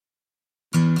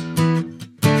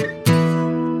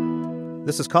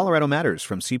This is Colorado Matters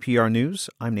from CPR News.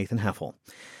 I'm Nathan Heffel.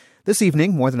 This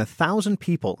evening, more than 1,000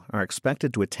 people are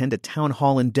expected to attend a town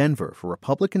hall in Denver for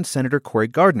Republican Senator Cory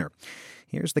Gardner.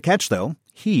 Here's the catch, though.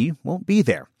 He won't be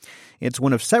there. It's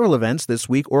one of several events this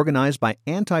week organized by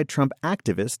anti-Trump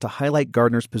activists to highlight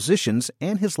Gardner's positions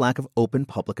and his lack of open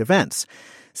public events.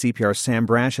 CPR's Sam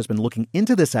Brash has been looking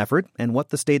into this effort and what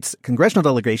the state's congressional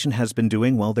delegation has been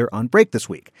doing while they're on break this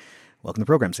week. Welcome to the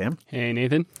program, Sam. Hey,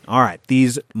 Nathan. All right.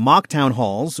 These mock town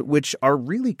halls, which are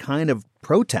really kind of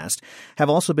protest, have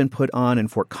also been put on in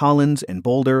Fort Collins and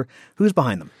Boulder. Who's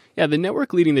behind them? Yeah, the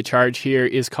network leading the charge here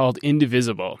is called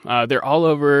Indivisible. They're all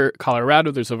over Colorado.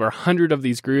 There's over 100 of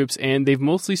these groups, and they've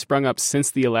mostly sprung up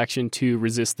since the election to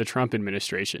resist the Trump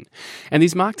administration. And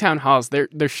these mock town halls,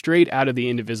 they're straight out of the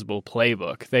Indivisible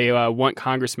playbook. They want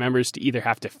Congress members to either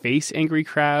have to face angry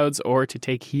crowds or to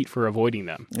take heat for avoiding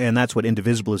them. And that's what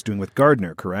Indivisible is doing with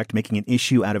Gardner, correct? Making an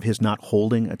issue out of his not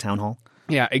holding a town hall?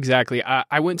 Yeah, exactly.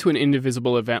 I went to an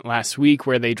Indivisible event last week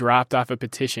where they dropped off a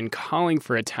petition calling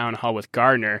for a town hall with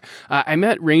Gardner. I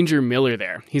met Ranger Miller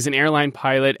there. He's an airline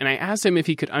pilot, and I asked him if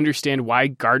he could understand why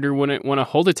Gardner wouldn't want to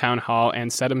hold a town hall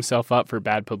and set himself up for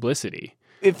bad publicity.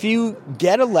 If you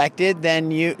get elected,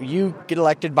 then you get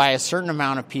elected by a certain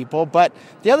amount of people, but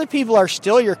the other people are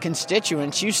still your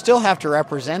constituents. You still have to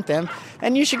represent them,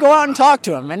 and you should go out and talk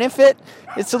to them. And if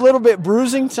it's a little bit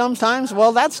bruising sometimes,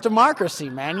 well, that's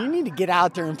democracy, man. You need to get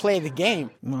out there and play the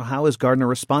game. Well, how is Gardner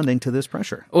responding to this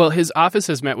pressure? Well, his office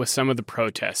has met with some of the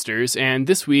protesters, and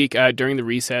this week, during the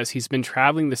recess, he's been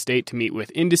traveling the state to meet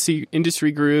with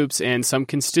industry groups and some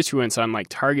constituents on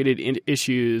targeted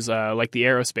issues like the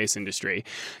aerospace industry.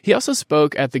 He also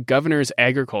spoke at the Governor's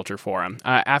Agriculture Forum.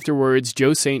 Afterwards,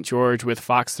 Joe St. George with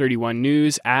Fox 31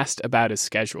 News asked about his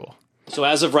schedule. So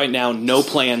as of right now, no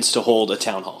plans to hold a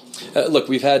town hall? Look,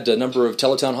 we've had a number of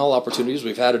teletown hall opportunities.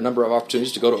 We've had a number of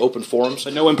opportunities to go to open forums.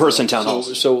 But no in-person town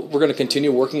halls? So we're going to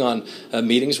continue working on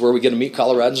meetings where we get to meet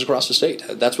Coloradans across the state.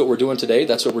 That's what we're doing today.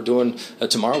 That's what we're doing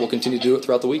tomorrow. We'll continue to do it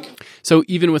throughout the week. So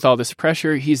even with all this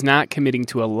pressure, he's not committing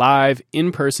to a live,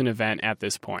 in-person event at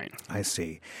this point. I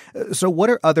see. So what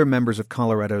are other members of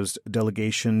Colorado's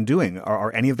delegation doing?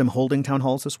 Are any of them holding town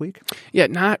halls this week? Yeah,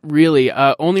 not really.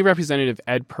 Only Representative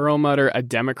Ed Perlmutter, a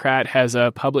Democrat, has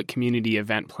a public community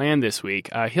event planned this week.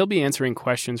 He'll be answering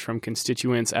questions from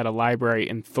constituents at a library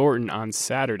in Thornton on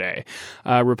Saturday.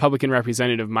 Republican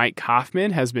Representative Mike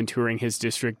Kaufman has been touring his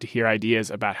district to hear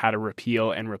ideas about how to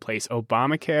repeal and replace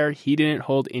Obamacare. He didn't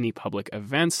hold any public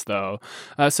events, though,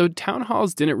 so town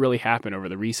halls didn't really happen over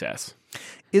the recess.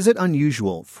 Is it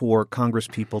unusual for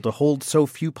Congresspeople to hold so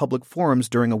few public forums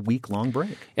during a week-long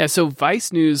break? Yeah, so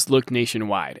Vice News looked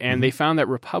nationwide, and they found that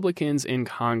Republicans in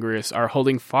Congress are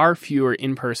holding far fewer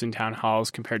in-person town halls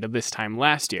compared to this time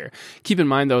last year. Keep in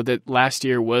mind, though, that last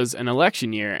year was an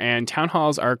election year, and town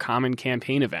halls are common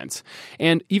campaign events.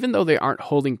 And even though they aren't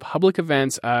holding public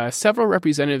events, several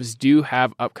representatives do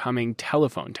have upcoming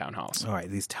telephone town halls. All right,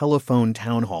 these telephone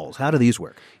town halls, how do these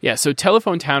work? Yeah, so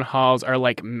telephone town halls are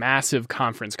like massive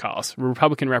conference calls.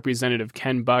 Republican Representative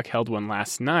Ken Buck held one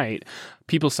last night.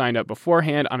 People signed up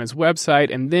beforehand on his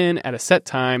website, and then at a set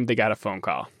time, they got a phone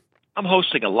call. I'm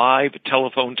hosting a live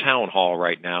telephone town hall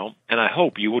right now, and I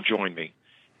hope you will join me.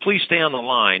 Please stay on the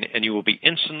line, and you will be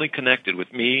instantly connected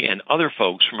with me and other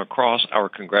folks from across our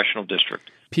congressional district.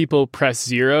 People press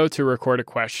 0 to record a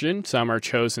question. Some are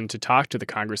chosen to talk to the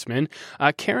congressman.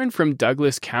 Karen from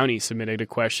Douglas County submitted a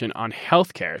question on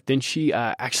health care. Then she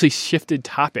actually shifted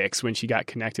topics when she got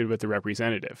connected with the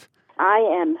representative. I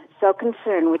am so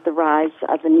concerned with the rise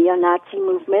of the neo-Nazi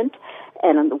movement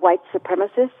and the white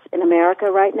supremacists in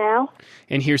America right now.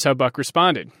 And here's how Buck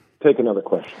responded. Take another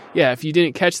question. Yeah, if you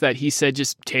didn't catch that, he said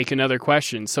just take another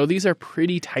question. So these are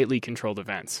pretty tightly controlled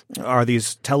events. Are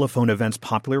these telephone events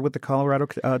popular with the Colorado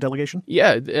delegation?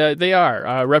 Yeah, they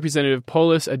are. Representative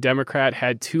Polis, a Democrat,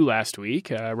 had 2 last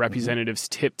week. Representatives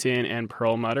Tipton and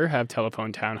Perlmutter have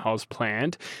telephone town halls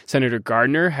planned. Senator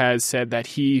Gardner has said that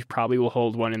he probably will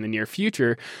hold one in the near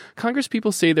future.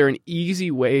 Congresspeople say they're an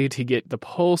easy way to get the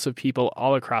pulse of people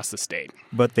all across the state.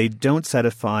 But they don't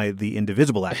satisfy the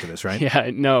Indivisible activists, right?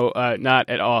 Yeah, no, not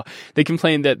at all. They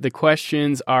complain that the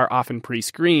questions are often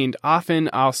pre-screened. Often,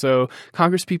 also,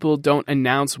 Congresspeople don't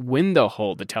announce when they'll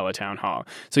hold the teletown hall.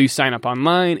 So you sign up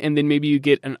online, and then maybe you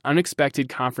get an unexpected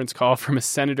conference call from a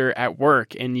senator at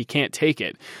work, and you can't take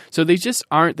it. So they just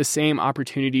aren't the same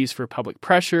opportunities for public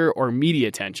pressure or media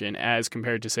attention as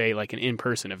compared to, say, like an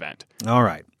in-person event. All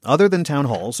right. Other than town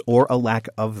halls, or a lack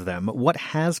of them, what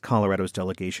has Colorado's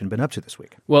delegation been up to this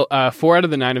week? Well, 4 out of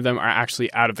the 9 of them are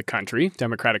actually out of the country.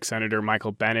 Democratic Democratic Senator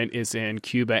Michael Bennet is in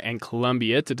Cuba and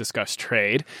Colombia to discuss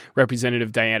trade.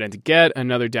 Representative Diana DeGette,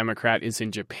 another Democrat, is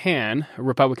in Japan.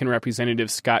 Republican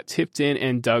Representatives Scott Tipton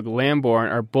and Doug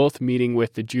Lamborn are both meeting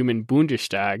with the German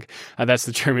Bundestag. That's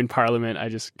the German parliament. I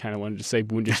just kind of wanted to say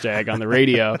Bundestag on the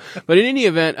radio. But in any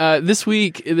event, this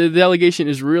week, the delegation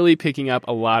is really picking up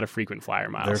a lot of frequent flyer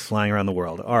miles. They're flying around the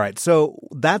world. All right. So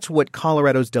that's what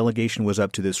Colorado's delegation was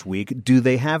up to this week. Do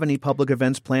they have any public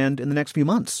events planned in the next few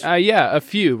months? Yeah, a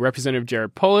few. Representative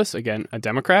Jared Polis, again, a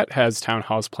Democrat, has town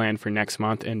halls planned for next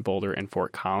month in Boulder and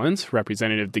Fort Collins.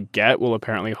 Representative DeGette will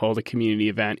apparently hold a community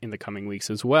event in the coming weeks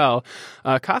as well.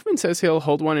 Kaufman says he'll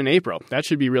hold one in April. That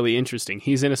should be really interesting.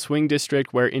 He's in a swing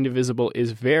district where Indivisible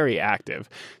is very active.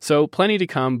 So plenty to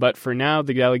come, but for now,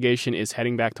 the delegation is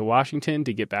heading back to Washington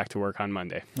to get back to work on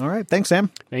Monday. All right. Thanks, Sam.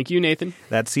 Thank you, Nathan.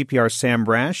 That's CPR's Sam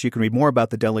Brash. You can read more about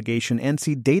the delegation and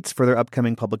see dates for their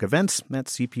upcoming public events at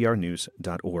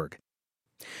cprnews.org.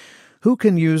 Who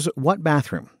can use what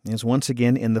bathroom is once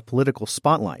again in the political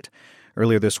spotlight.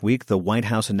 Earlier this week, the White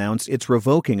House announced it's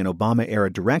revoking an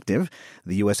Obama-era directive.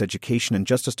 The U.S. Education and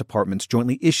Justice Departments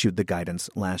jointly issued the guidance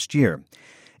last year.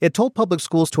 It told public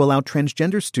schools to allow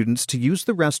transgender students to use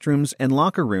the restrooms and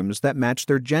locker rooms that match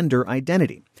their gender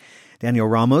identity. Daniel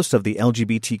Ramos of the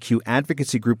LGBTQ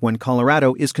advocacy group One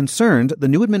Colorado is concerned the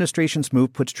new administration's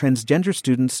move puts transgender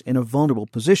students in a vulnerable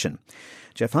position.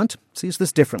 Jeff Hunt sees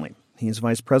this differently. He is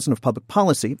Vice President of Public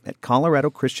Policy at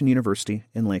Colorado Christian University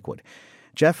in Lakewood.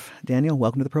 Jeff, Daniel,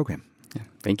 welcome to the program. Yeah,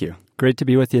 thank you. Great to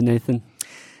be with you, Nathan.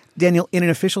 Daniel, in an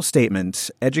official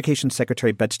statement, Education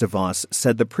Secretary Betsy DeVos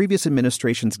said the previous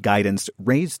administration's guidance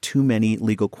raised too many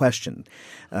legal questions.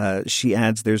 She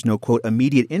adds there's no, quote,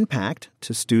 immediate impact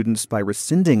to students by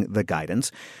rescinding the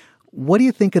guidance. What do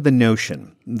you think of the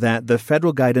notion that the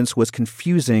federal guidance was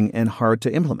confusing and hard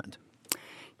to implement?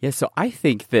 Yeah, so I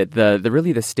think that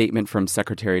the statement from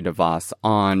Secretary DeVos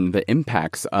on the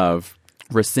impacts of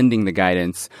rescinding the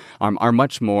guidance are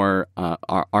much more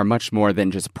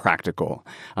than just practical.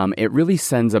 It really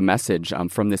sends a message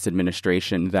from this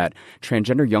administration that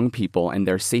transgender young people and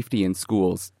their safety in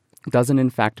schools doesn't in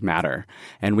fact matter.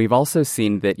 And we've also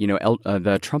seen that,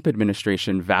 the Trump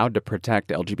administration vowed to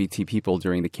protect LGBT people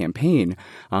during the campaign.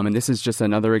 And this is just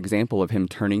another example of him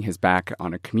turning his back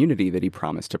on a community that he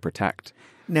promised to protect.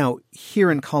 Now,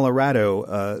 here in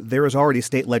Colorado, there is already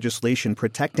state legislation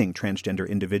protecting transgender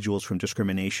individuals from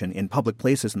discrimination in public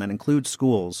places, and that includes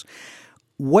schools.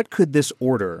 What could this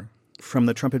order from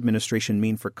the Trump administration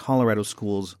mean for Colorado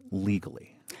schools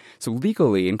legally? So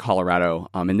legally in Colorado,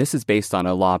 and this is based on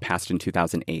a law passed in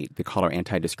 2008, the Colorado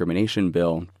Anti-Discrimination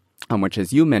Bill, which,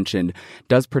 as you mentioned,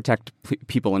 does protect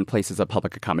people in places of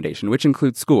public accommodation, which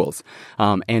includes schools.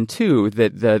 And two,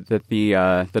 that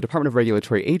the Department of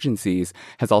Regulatory Agencies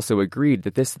has also agreed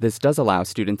that this does allow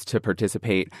students to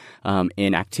participate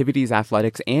in activities,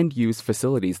 athletics, and use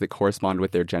facilities that correspond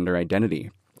with their gender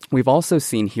identity. We've also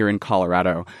seen here in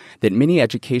Colorado that many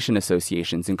education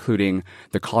associations, including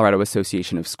the Colorado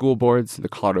Association of School Boards, the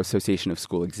Colorado Association of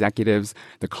School Executives,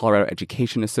 the Colorado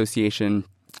Education Association,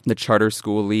 the Charter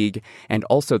School League, and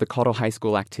also the Colorado High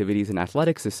School Activities and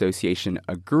Athletics Association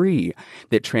agree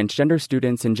that transgender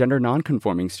students and gender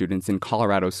nonconforming students in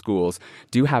Colorado schools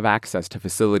do have access to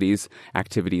facilities,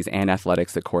 activities, and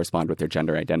athletics that correspond with their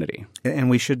gender identity. And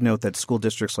we should note that school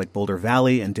districts like Boulder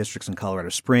Valley and districts in Colorado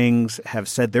Springs have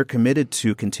said they're committed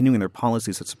to continuing their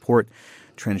policies that support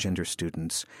transgender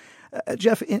students.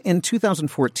 Jeff, in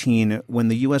 2014, when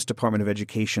the U.S. Department of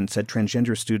Education said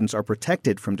transgender students are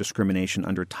protected from discrimination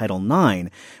under Title IX,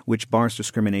 which bars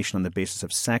discrimination on the basis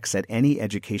of sex at any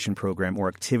education program or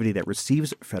activity that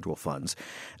receives federal funds,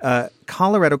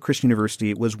 Colorado Christian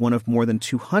University was one of more than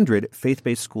 200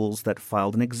 faith-based schools that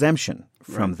filed an exemption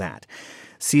from that.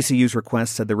 CCU's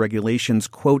request said the regulations,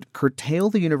 quote, curtail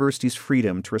the university's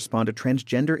freedom to respond to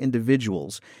transgender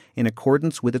individuals in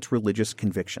accordance with its religious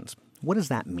convictions. What does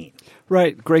that mean?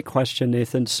 Right. Great question,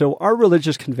 Nathan. So our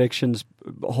religious convictions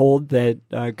hold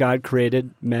that God created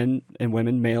men and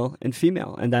women, male and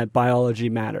female, and that biology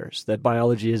matters, that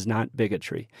biology is not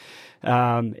bigotry.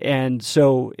 And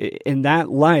so in that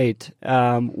light,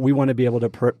 we want to be able to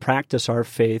practice our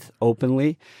faith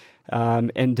openly.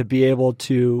 And to be able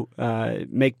to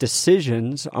make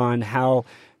decisions on how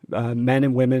men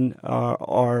and women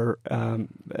are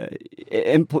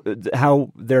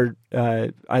how they're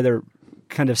either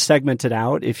kind of segmented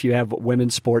out if you have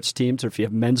women's sports teams or if you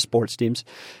have men's sports teams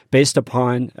based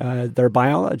upon their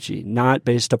biology, not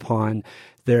based upon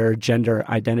their gender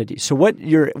identity. So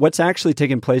what's actually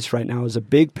taking place right now is a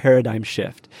big paradigm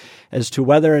shift as to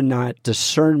whether or not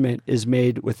discernment is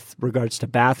made with regards to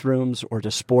bathrooms or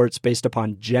to sports based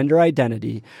upon gender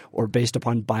identity or based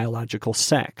upon biological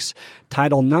sex.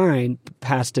 Title IX,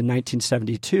 passed in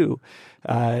 1972,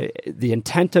 the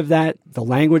intent of that, the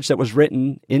language that was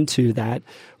written into that,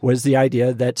 was the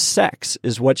idea that sex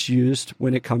is what's used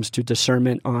when it comes to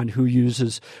discernment on who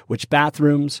uses which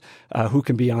bathrooms, who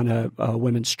can be on a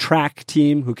women's track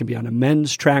team, who can be on a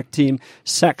men's track team.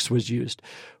 Sex was used.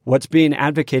 What's being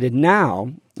advocated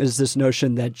now is this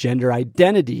notion that gender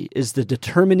identity is the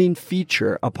determining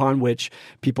feature upon which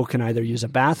people can either use a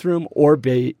bathroom or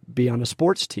be on a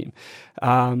sports team.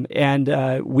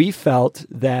 And we felt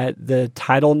that the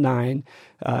Title IX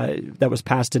that was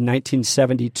passed in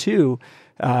 1972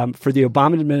 for the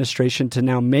Obama administration to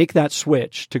now make that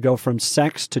switch to go from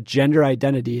sex to gender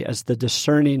identity as the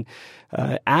discerning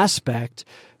aspect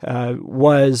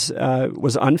was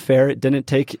unfair. It didn't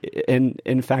take,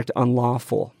 in fact,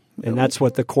 unlawful. And that's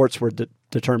what the courts were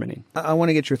determining. I want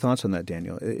to get your thoughts on that,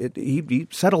 Daniel. He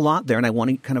said a lot there, and I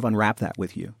want to kind of unwrap that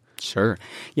with you. Sure.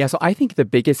 Yeah, so I think the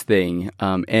biggest thing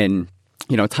in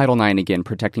Title IX, again,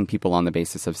 protecting people on the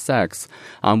basis of sex.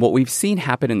 What we've seen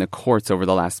happen in the courts over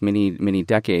the last many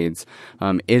decades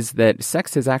is that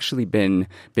sex has actually been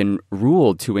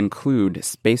ruled to include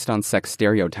based on sex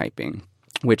stereotyping,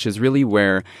 which is really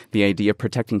where the idea of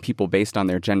protecting people based on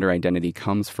their gender identity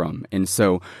comes from. And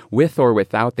so with or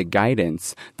without the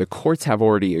guidance, the courts have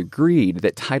already agreed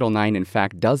that Title IX, in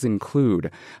fact, does include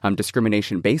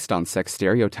discrimination based on sex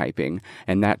stereotyping.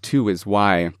 And that, too, is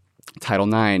why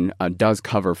Title IX does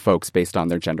cover folks based on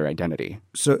their gender identity.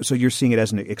 So you're seeing it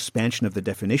as an expansion of the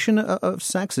definition of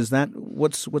sex? Is that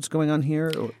what's going on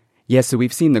here? Or? Yes, so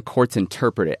we've seen the courts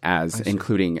interpret it as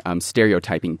including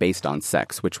stereotyping based on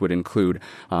sex, which would include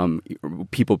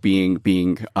people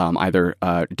being either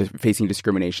facing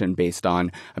discrimination based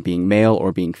on being male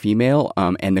or being female,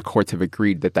 and the courts have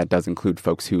agreed that does include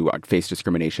folks who face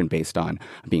discrimination based on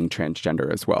being transgender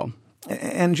as well.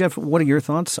 And Jeff, what are your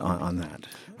thoughts on that?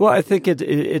 Well, I think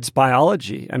it's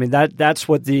biology. I mean, that's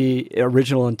what the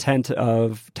original intent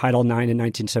of Title IX in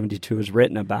 1972 was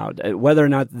written about. Whether or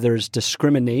not there's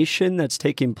discrimination that's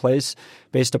taking place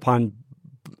based upon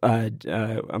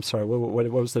I'm sorry, what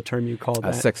was the term you called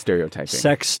that? Sex stereotyping.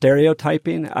 Sex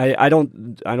stereotyping.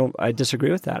 I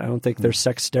disagree with that. I don't think there's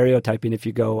sex stereotyping if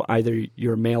you go either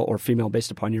you're male or female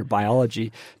based upon your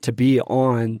biology to be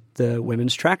on the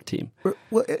women's track team.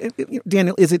 Well,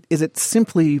 Daniel, is it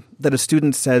simply that a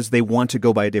student says they want to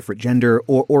go by a different gender,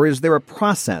 or is there a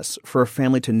process for a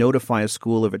family to notify a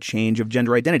school of a change of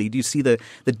gender identity? Do you see the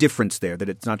difference there, that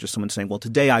it's not just someone saying, well,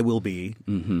 today I will be?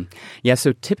 Mm-hmm. Yeah,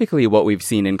 so typically what we've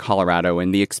seen in Colorado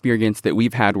and the experience that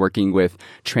we've had working with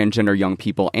transgender young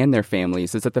people and their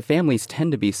families is that the families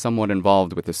tend to be somewhat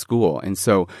involved with the school. And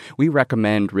so we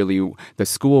recommend really the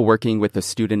school working with the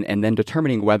student and then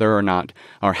determining whether or not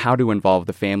or how to involve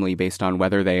the family based on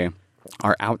whether they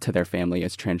are out to their family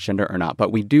as transgender or not.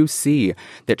 But we do see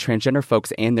that transgender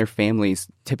folks and their families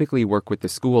typically work with the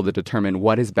school to determine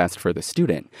what is best for the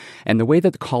student. And the way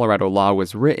that the Colorado law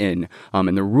was written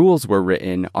and the rules were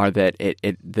written are that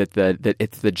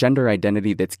it's the gender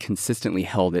identity that's consistently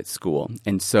held at school.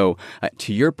 And so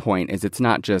to your point is it's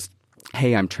not just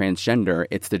hey, I'm transgender,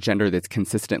 it's the gender that's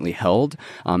consistently held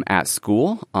at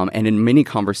school. And in many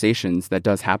conversations, that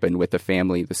does happen with the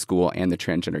family, the school, and the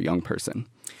transgender young person.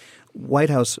 White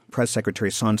House Press Secretary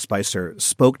Sean Spicer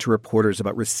spoke to reporters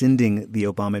about rescinding the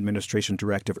Obama administration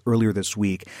directive earlier this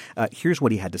week. Here's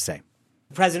what he had to say.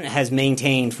 The president has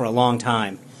maintained for a long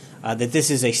time that this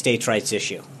is a states' rights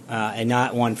issue and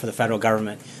not one for the federal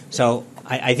government. So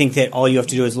I think that all you have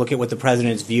to do is look at what the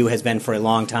president's view has been for a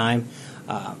long time,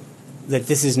 that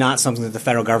this is not something that the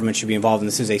federal government should be involved in.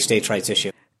 This is a states' rights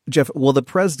issue. Jeff, well, the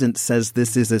president says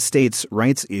this is a states'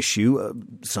 rights issue.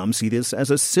 Some see this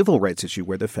as a civil rights issue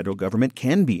where the federal government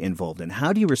can be involved in.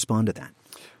 How do you respond to that?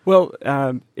 Well,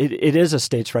 it is a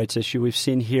states' rights issue. We've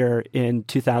seen here in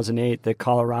 2008 that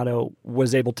Colorado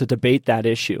was able to debate that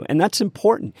issue. And that's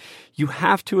important. You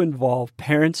have to involve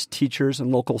parents, teachers,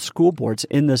 and local school boards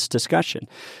in this discussion.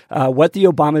 What the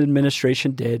Obama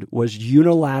administration did was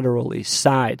unilaterally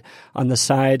side on the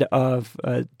side of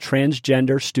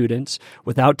transgender students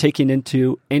without taking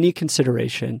into any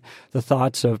consideration the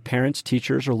thoughts of parents,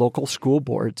 teachers, or local school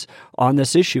boards on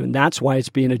this issue. And that's why it's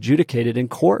being adjudicated in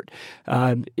court.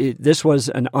 This was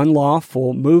an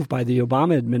unlawful move by the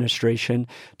Obama administration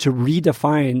to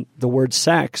redefine the word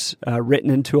sex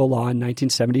written into a law in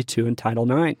 1972 in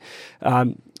Title IX.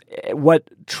 What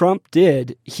Trump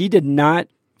did, he did not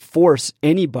force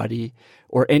anybody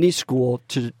or any school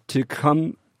to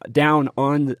come down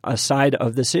on a side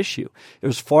of this issue. It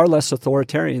was far less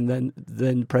authoritarian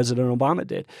than President Obama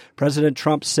did. President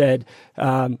Trump said,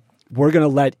 we're going to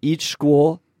let each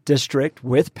school district,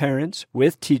 with parents,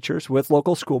 with teachers, with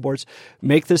local school boards,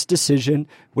 make this decision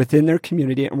within their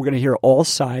community, and we're going to hear all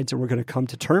sides, and we're going to come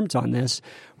to terms on this,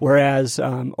 whereas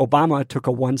Obama took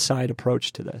a one-side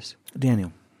approach to this.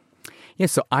 Daniel. Yeah,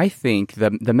 so I think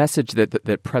the message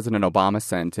that President Obama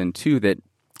sent, and two, that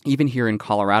even here in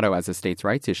Colorado as a states'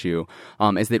 rights issue,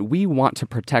 is that we want to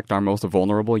protect our most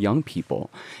vulnerable young people.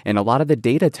 And a lot of the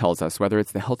data tells us, whether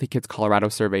it's the Healthy Kids Colorado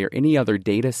survey or any other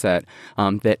data set,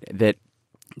 that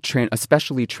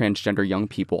especially transgender young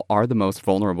people are the most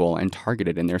vulnerable and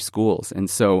targeted in their schools. And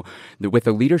so with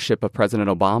the leadership of President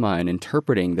Obama and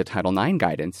interpreting the Title IX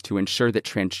guidance to ensure that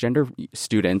transgender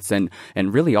students and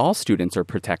really all students are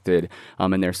protected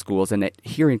in their schools, and that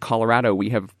here in Colorado we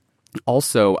have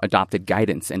also adopted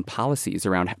guidance and policies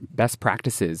around best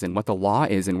practices and what the law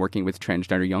is in working with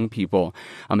transgender young people,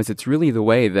 it's really the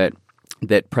way that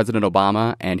President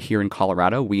Obama and here in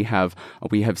Colorado we have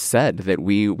said that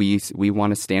we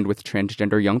want to stand with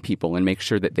transgender young people and make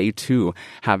sure that they too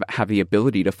have the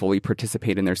ability to fully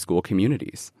participate in their school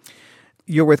communities.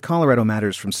 You're with Colorado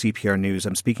Matters from CPR News.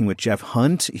 I'm speaking with Jeff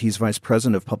Hunt. He's Vice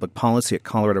President of Public Policy at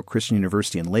Colorado Christian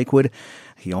University in Lakewood.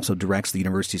 He also directs the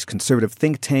university's conservative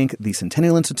think tank, the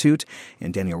Centennial Institute,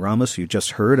 and Daniel Ramos, who you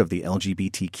just heard, of the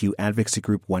LGBTQ advocacy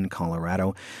group One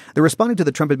Colorado. They're responding to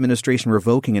the Trump administration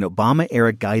revoking an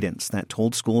Obama-era guidance that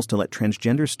told schools to let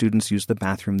transgender students use the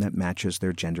bathroom that matches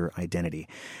their gender identity.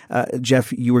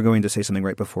 Jeff, you were going to say something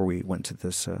right before we went to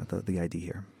this the ID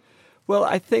here. Well,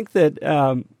 I think that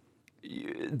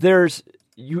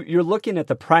you're looking at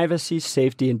the privacy,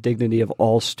 safety, and dignity of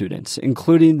all students,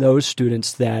 including those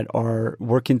students that are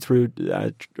working through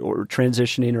or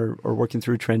transitioning or working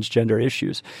through transgender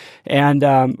issues. And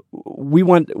we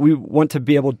want to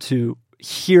be able to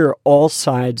hear all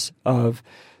sides of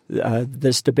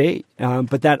this debate,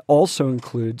 but that also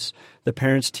includes the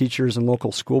parents, teachers, and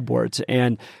local school boards.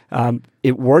 And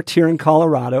it worked here in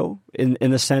Colorado in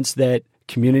the sense that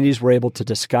communities were able to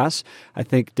discuss. I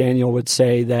think Daniel would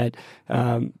say that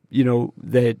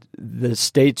that the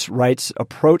states' rights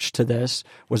approach to this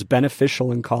was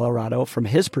beneficial in Colorado from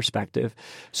his perspective.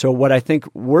 So what I think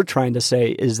we're trying to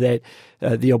say is that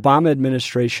the Obama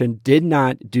administration did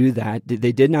not do that.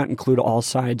 They did not include all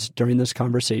sides during this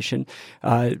conversation.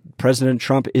 President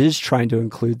Trump is trying to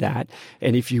include that.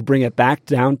 And if you bring it back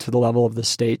down to the level of the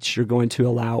states, you're going to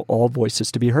allow all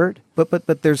voices to be heard.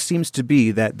 But there seems to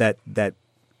be that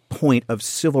point of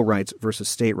civil rights versus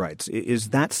state rights.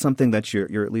 Is that something that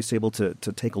you're at least able to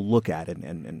take a look at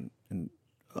and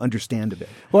understand a bit?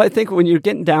 Well, I think when you're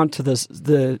getting down to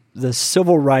the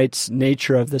civil rights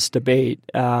nature of this debate,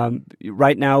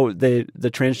 right now the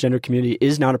transgender community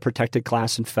is not a protected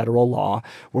class in federal law.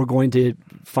 We're going to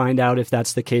find out if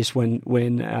that's the case when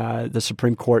the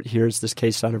Supreme Court hears this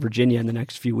case out of Virginia in the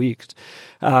next few weeks.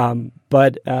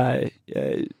 But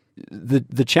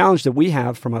the challenge that we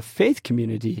have from a faith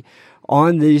community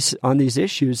on these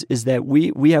issues is that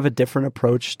we have a different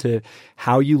approach to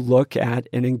how you look at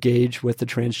and engage with the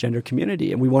transgender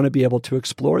community, and we want to be able to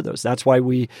explore those. That's why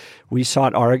we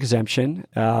sought our exemption,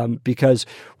 because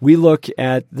we look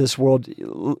at this world.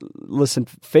 Listen,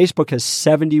 Facebook has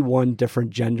 71 different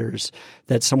genders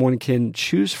that someone can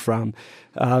choose from.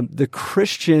 The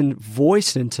Christian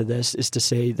voice into this is to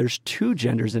say there's two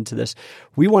genders into this.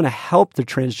 We want to help the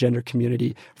transgender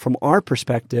community from our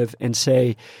perspective and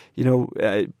say,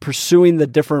 pursuing the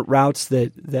different routes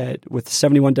that with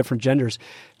 71 different genders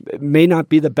may not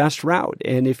be the best route.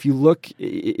 And if you look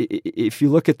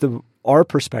at our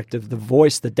perspective, the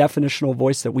voice, the definitional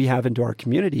voice that we have into our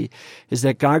community is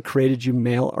that God created you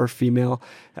male or female,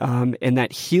 and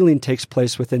that healing takes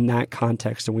place within that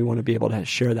context, and we want to be able to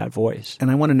share that voice. And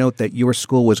I want to note that your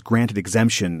school was granted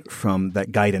exemption from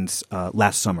that guidance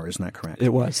last summer. Isn't that correct?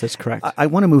 It was. That's correct. I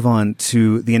want to move on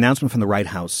to the announcement from the White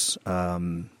House.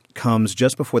 Comes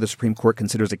just before the Supreme Court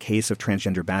considers a case of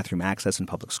transgender bathroom access in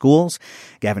public schools.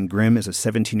 Gavin Grimm is a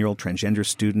 17-year-old transgender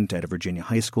student at a Virginia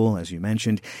high school, as you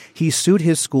mentioned. He sued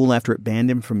his school after it banned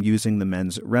him from using the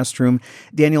men's restroom.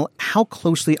 Daniel, how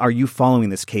closely are you following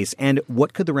this case, and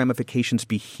what could the ramifications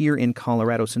be here in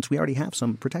Colorado, since we already have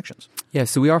some protections? Yeah,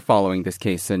 so we are following this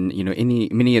case, and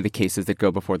many of the cases that go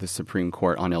before the Supreme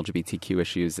Court on LGBTQ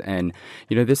issues, and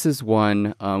this is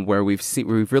one where we've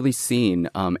really seen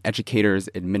educators,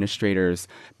 administrators,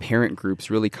 parent groups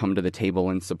really come to the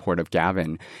table in support of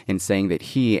Gavin in saying that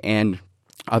he and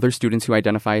other students who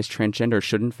identify as transgender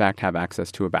should in fact have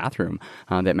access to a bathroom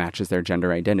that matches their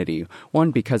gender identity.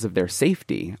 One, because of their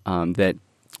safety,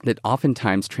 that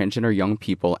oftentimes transgender young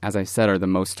people, as I said, are the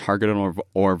most targeted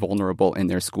or vulnerable in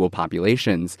their school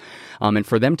populations. And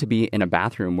for them to be in a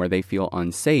bathroom where they feel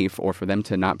unsafe, or for them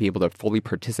to not be able to fully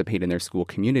participate in their school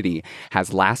community,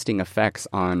 has lasting effects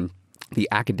on the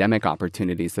academic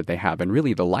opportunities that they have and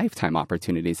really the lifetime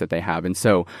opportunities that they have. And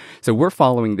so we're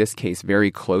following this case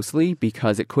very closely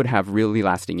because it could have really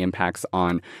lasting impacts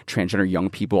on transgender young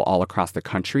people all across the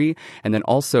country. And then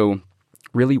also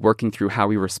really working through how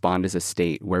we respond as a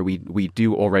state, where we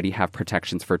do already have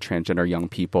protections for transgender young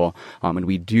people, and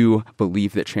we do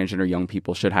believe that transgender young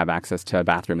people should have access to a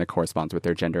bathroom that corresponds with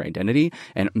their gender identity,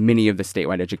 and many of the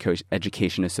statewide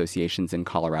education associations in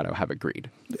Colorado have agreed.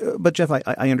 But Jeff,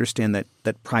 I understand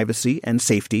that privacy and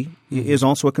safety is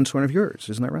also a concern of yours,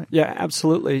 isn't that right? Yeah,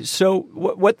 absolutely. So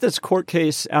what this court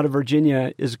case out of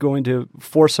Virginia is going to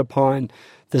force upon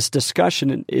this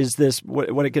discussion is this,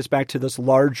 what it gets back to this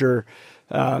larger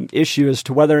issue as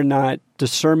to whether or not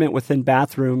discernment within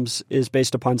bathrooms is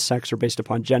based upon sex or based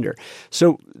upon gender.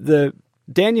 So the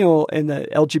Daniel and the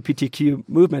LGBTQ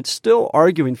movement still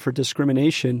arguing for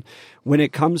discrimination when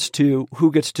it comes to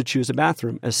who gets to choose a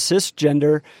bathroom. A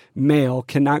cisgender male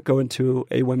cannot go into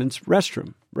a women's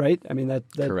restroom, right? I mean,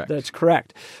 that's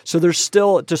correct. So there's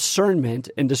still discernment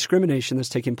and discrimination that's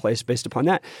taking place based upon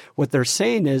that. What they're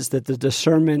saying is that the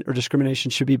discernment or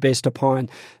discrimination should be based upon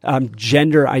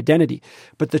gender identity.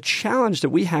 But the challenge that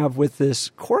we have with this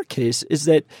court case is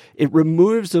that it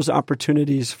removes those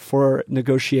opportunities for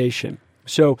negotiation.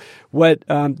 So what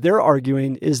they're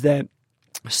arguing is that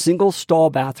single stall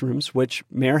bathrooms, which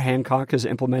Mayor Hancock has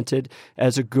implemented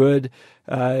as a good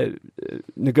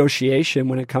negotiation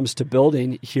when it comes to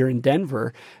building here in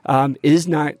Denver, is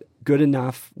not good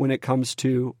enough when it comes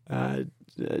to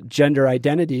gender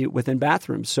identity within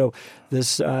bathrooms. So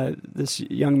this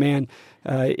young man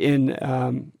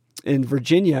in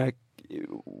Virginia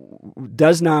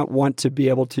does not want to be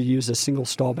able to use a single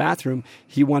stall bathroom.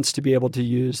 He wants to be able to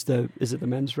use the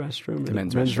men's restroom? The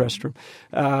men's restroom.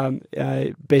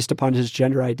 Based upon his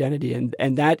gender identity.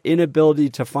 And that inability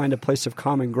to find a place of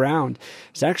common ground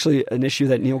is actually an issue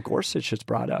that Neil Gorsuch has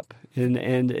brought up.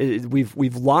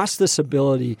 We've lost this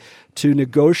ability to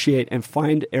negotiate and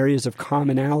find areas of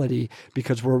commonality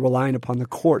because we're relying upon the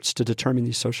courts to determine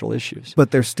these social issues.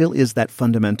 But there still is that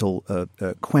fundamental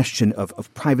question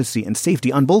of privacy and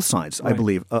safety on both sides, right, I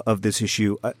believe, of this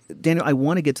issue. Daniel, I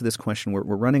want to get to this question. We're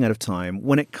running out of time.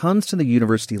 When it comes to the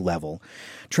university level,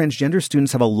 transgender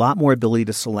students have a lot more ability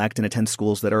to select and attend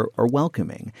schools that are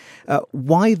welcoming.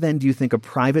 Why then do you think a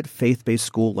private faith-based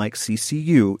school like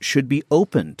CCU should be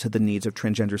open to the needs of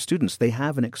transgender students? They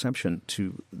have an exception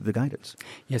to the guidance.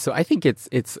 Yeah, so I think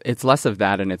it's less of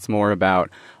that, and it's more about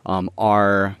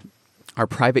are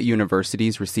private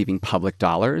universities receiving public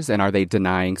dollars, and are they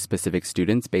denying specific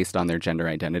students based on their gender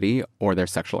identity or their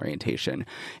sexual orientation?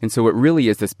 And so it really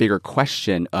is this bigger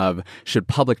question of, should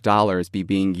public dollars be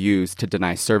being used to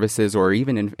deny services or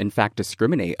even in fact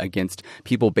discriminate against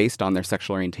people based on their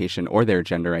sexual orientation or their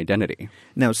gender identity?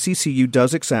 Now, CCU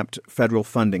does accept federal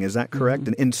funding. Is that correct?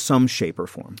 Mm-hmm. In some shape or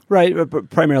form? Right, but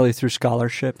primarily through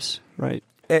scholarships, right.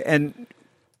 And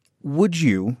would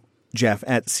you, Jeff,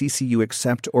 at CCU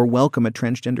accept or welcome a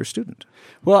transgender student?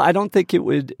 Well, I don't think it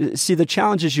would. See, the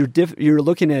challenge is you're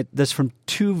looking at this from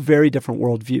two very different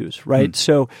worldviews, right?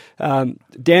 So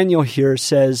Daniel here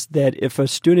says that if a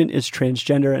student is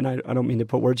transgender, and I don't mean to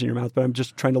put words in your mouth, but I'm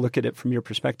just trying to look at it from your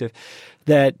perspective,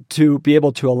 that to be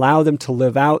able to allow them to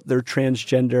live out their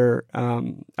transgender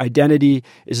identity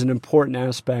is an important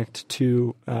aspect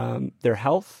to their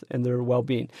health and their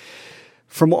well-being.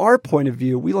 From our point of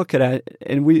view, we look at it,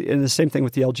 and the same thing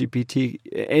with the LGBT,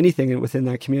 anything within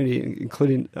that community,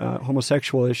 including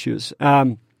homosexual issues.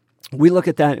 We look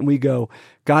at that and we go,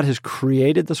 God has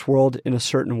created this world in a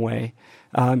certain way.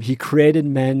 He created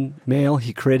men, male.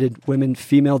 He created women,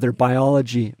 female. Their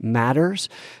biology matters.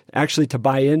 Actually, to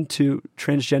buy into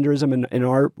transgenderism in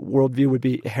our worldview would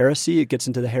be heresy. It gets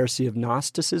into the heresy of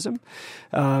Gnosticism.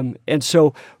 And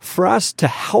so for us to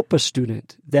help a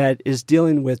student that is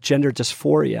dealing with gender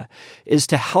dysphoria is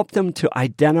to help them to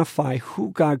identify who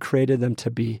God created them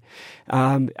to be,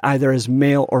 either as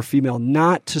male or female,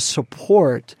 not to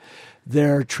support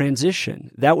their transition.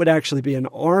 That would actually be, in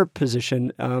our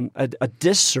position, a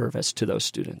disservice to those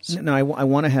students. Now, I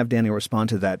want to have Daniel respond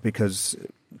to that, because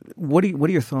what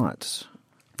are your thoughts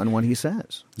on what he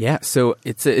says? Yeah, so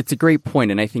it's a great point,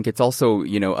 and I think it's also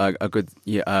a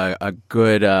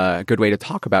good way to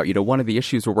talk about. One of the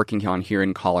issues we're working on here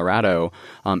in Colorado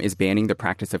is banning the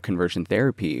practice of conversion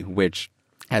therapy, which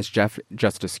as Jeff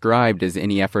just described, is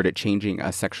any effort at changing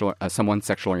someone's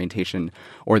sexual orientation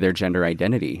or their gender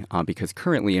identity. Because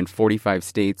currently in 45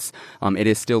 states, it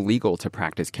is still legal to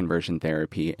practice conversion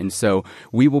therapy. And so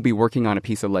we will be working on a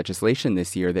piece of legislation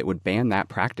this year that would ban that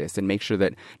practice and make sure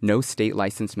that no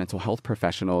state-licensed mental health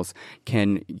professionals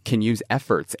can use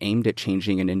efforts aimed at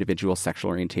changing an individual's sexual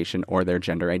orientation or their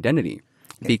gender identity.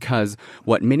 Because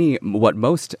what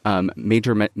most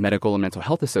major medical and mental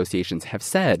health associations have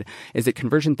said is that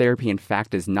conversion therapy, in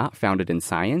fact, is not founded in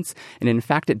science, and in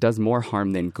fact, it does more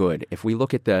harm than good. If we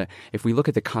look at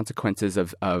the consequences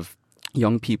of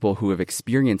young people who have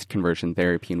experienced conversion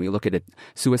therapy, and we look at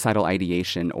suicidal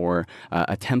ideation or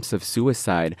attempts of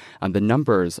suicide, the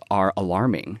numbers are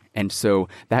alarming. And so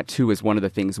that, too, is one of the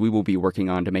things we will be working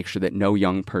on to make sure that no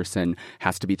young person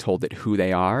has to be told that who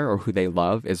they are or who they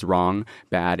love is wrong,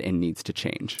 bad, and needs to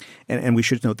change. And we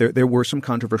should note there were some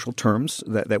controversial terms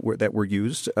that were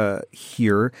used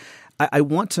here. I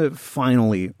want to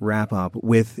finally wrap up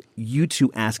with you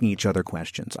two asking each other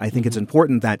questions. I think it's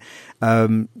important that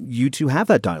you two have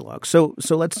that dialogue. So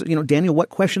let's, Daniel, what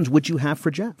questions would you have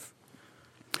for Jeff?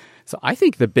 So I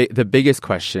think the biggest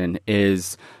question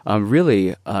is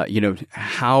really,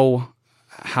 how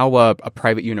a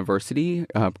private university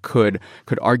could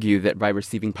argue that by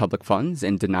receiving public funds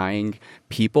and denying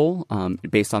people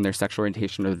based on their sexual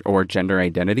orientation or gender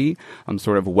identity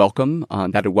sort of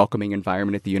that a welcoming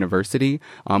environment at the university,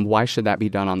 why should that be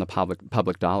done on the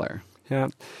public dollar? Yeah,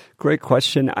 great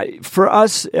question. For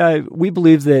us, we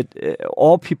believe that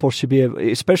all people should be,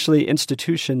 especially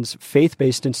institutions,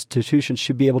 faith-based institutions,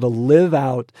 should be able to live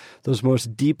out those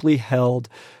most deeply held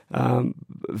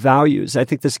values. I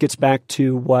think this gets back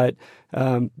to what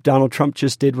Donald Trump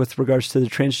just did with regards to the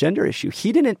transgender issue.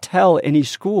 He didn't tell any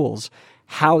schools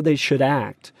how they should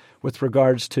act with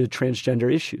regards to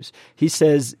transgender issues. He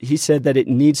said that it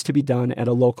needs to be done at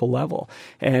a local level,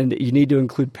 and you need to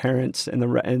include parents and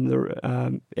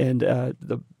the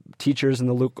teachers and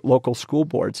the local school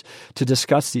boards to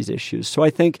discuss these issues. So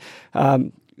I think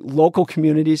local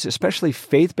communities, especially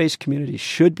faith-based communities,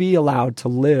 should be allowed to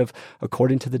live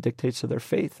according to the dictates of their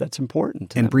faith. That's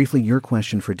important. And briefly, your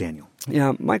question for Daniel.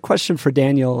 Yeah, my question for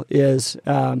Daniel is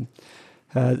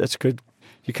that's good.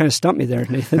 You kind of stumped me there,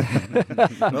 Nathan.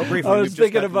 Well, briefly, I was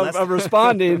thinking of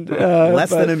responding. Less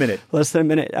than a minute. Less than a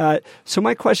minute. So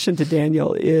my question to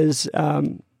Daniel is,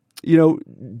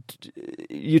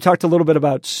 you talked a little bit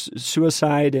about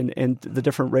suicide and the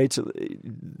different rates.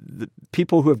 The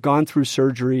people who have gone through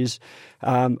surgeries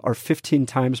are 15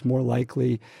 times more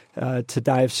likely to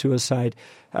die of suicide.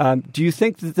 Do you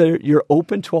think that you're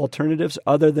open to alternatives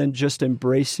other than just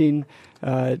embracing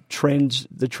the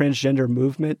transgender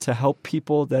movement to help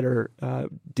people that are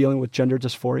dealing with gender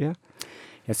dysphoria?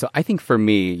 Yeah, so I think for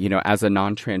me, as a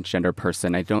non-transgender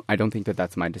person, I don't think that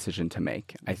that's my decision to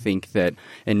make. I think that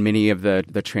in many of the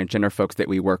transgender folks that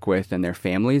we work with and their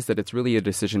families, that it's really a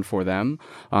decision for them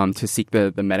to seek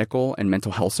the medical and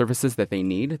mental health services that they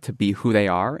need to be who they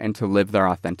are and to live their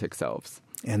authentic selves.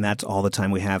 And that's all the time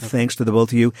we have. Thanks to the both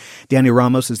of you. Daniel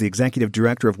Ramos is the executive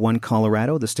director of One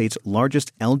Colorado, the state's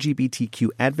largest LGBTQ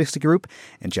advocacy group,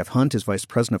 and Jeff Hunt is vice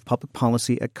president of public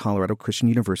policy at Colorado Christian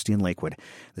University in Lakewood.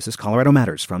 This is Colorado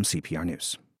Matters from CPR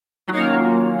News.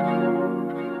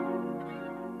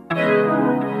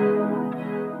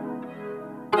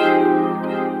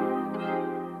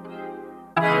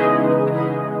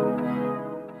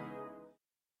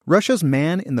 Russia's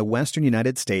man in the western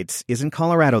United States is in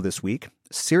Colorado this week.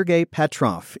 Sergei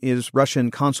Petrov is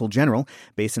Russian consul general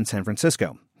based in San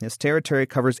Francisco. His territory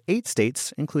covers 8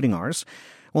 states, including ours.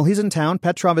 While he's in town,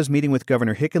 Petrov is meeting with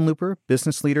Governor Hickenlooper,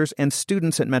 business leaders, and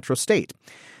students at Metro State.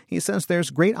 He says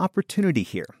there's great opportunity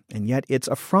here, and yet it's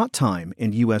a fraught time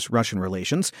in U.S.-Russian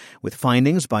relations, with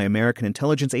findings by American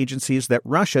intelligence agencies that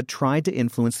Russia tried to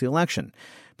influence the election.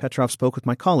 Petrov spoke with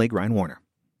my colleague, Ryan Warner.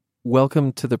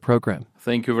 Welcome to the program.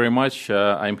 Thank you very much.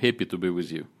 I'm happy to be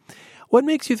with you. What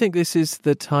makes you think this is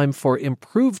the time for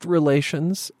improved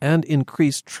relations and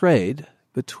increased trade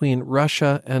between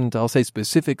Russia and, I'll say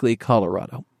specifically,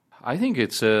 Colorado? I think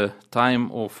it's a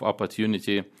time of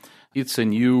opportunity. It's a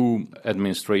new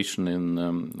administration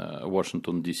in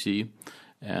Washington, D.C.,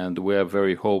 and we are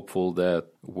very hopeful that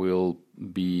we'll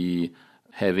be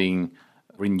having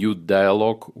renewed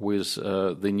dialogue with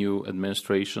the new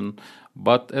administration.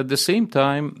 But at the same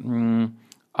time,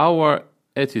 our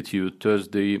attitude towards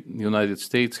the United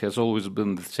States has always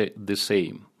been the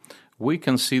same. We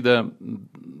consider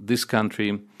this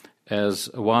country as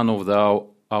one of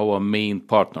our main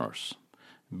partners,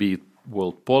 be it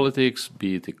world politics,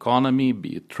 be it economy,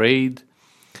 be it trade.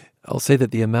 I'll say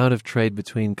that the amount of trade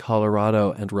between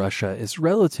Colorado and Russia is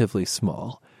relatively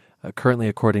small. Currently,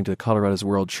 according to Colorado's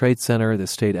World Trade Center, the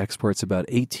state exports about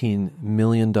 $18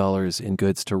 million in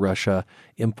goods to Russia,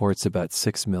 imports about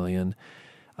 $6 million.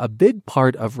 A big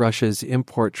part of Russia's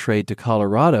import trade to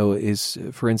Colorado is,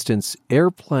 for instance,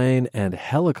 airplane and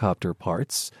helicopter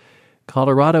parts.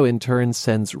 Colorado, in turn,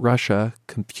 sends Russia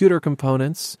computer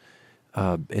components,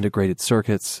 integrated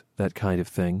circuits, that kind of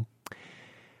thing.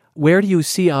 Where do you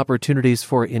see opportunities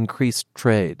for increased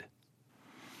trade?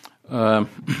 You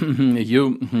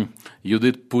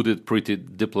did put it pretty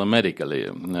diplomatically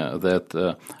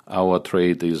that our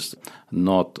trade is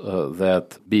not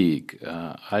that big.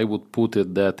 I would put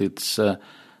it that it's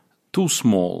too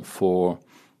small for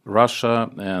Russia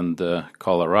and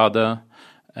Colorado,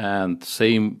 and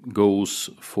same goes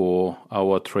for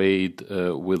our trade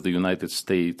with the United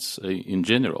States in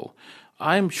general.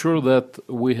 I'm sure that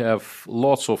we have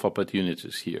lots of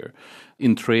opportunities here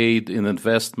in trade, in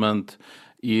investment,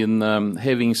 in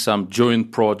having some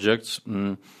joint projects.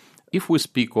 If we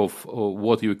speak of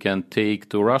what you can take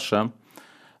to Russia,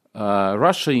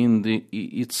 Russia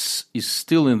is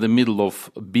still in the middle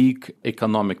of a big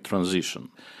economic transition.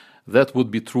 That would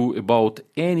be true about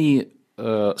any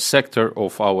sector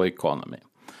of our economy.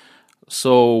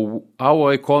 So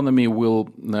our economy will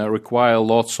require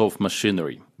lots of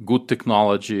machinery, good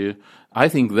technology. I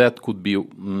think that could be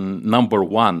number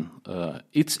one.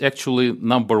 It's actually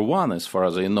number one, as far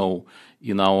as I know,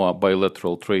 in our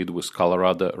bilateral trade with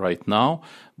Colorado right now.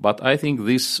 But I think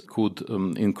this could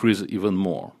increase even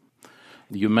more.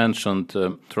 You mentioned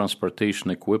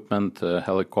transportation equipment,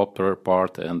 helicopter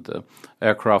part, and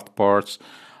aircraft parts.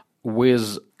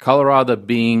 With Colorado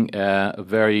being a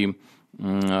very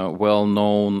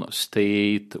well-known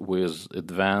state with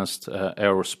advanced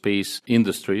aerospace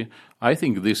industry, I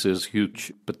think this is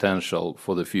huge potential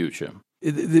for the future.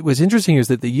 What's interesting is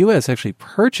that the U.S. actually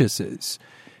purchases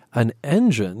an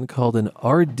engine called an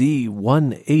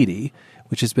RD-180,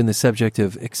 which has been the subject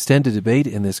of extended debate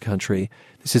in this country.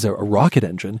 This is a rocket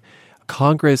engine.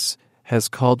 Congress has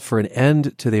called for an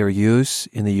end to their use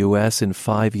in the U.S. in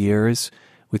 5 years,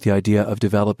 with the idea of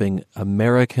developing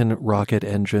American rocket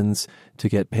engines to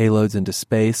get payloads into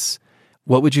space.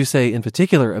 What would you say in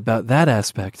particular about that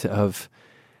aspect of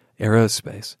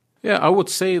aerospace? Yeah, I would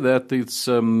say that it's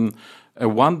a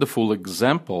wonderful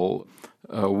example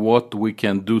what we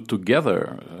can do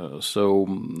together.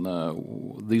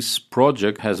 This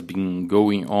project has been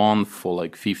going on for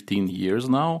like 15 years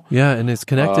now. Yeah, and it's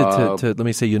connected to let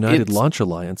me say, United Launch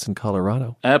Alliance in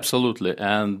Colorado. Absolutely,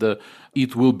 and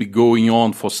it will be going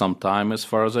on for some time, as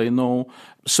far as I know.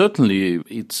 Certainly,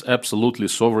 it's absolutely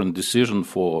sovereign decision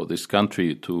for this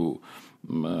country to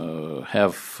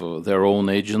have their own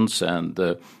agents and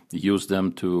use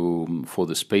them for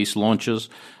the space launches.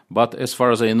 But as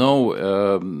far as I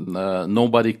know,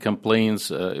 nobody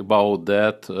complains about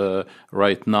that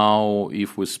right now.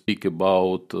 If we speak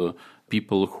about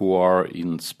people who are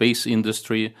in space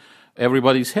industry,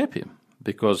 everybody's happy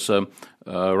because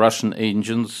Russian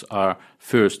engines are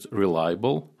first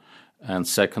reliable and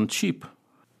second cheap.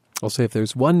 I'll say if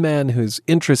there's one man who's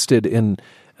interested in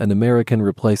an American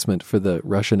replacement for the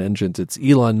Russian engines, it's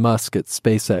Elon Musk at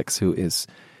SpaceX, who is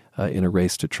in a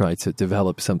race to try to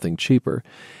develop something cheaper.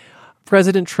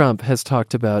 President Trump has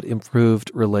talked about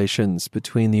improved relations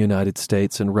between the United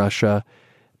States and Russia,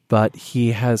 but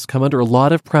he has come under a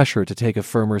lot of pressure to take a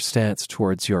firmer stance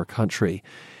towards your country.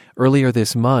 Earlier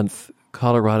this month,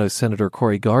 Colorado Senator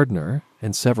Cory Gardner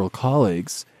and several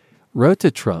colleagues wrote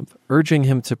to Trump, urging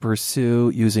him to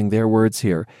pursue, using their words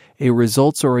here, a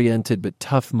results-oriented but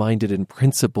tough-minded and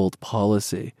principled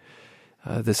policy.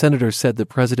 The senator said the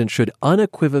president should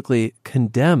unequivocally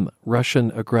condemn Russian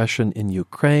aggression in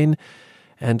Ukraine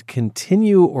and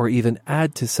continue or even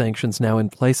add to sanctions now in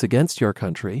place against your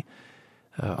country.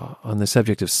 On the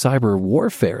subject of cyber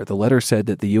warfare, the letter said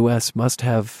that the U.S. must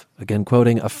have, again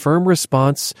quoting, a firm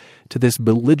response to this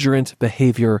belligerent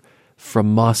behavior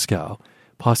from Moscow,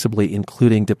 possibly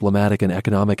including diplomatic and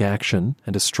economic action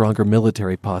and a stronger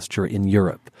military posture in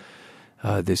Europe.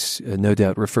 This no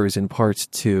doubt refers in part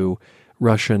to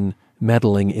Russian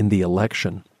meddling in the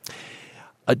election.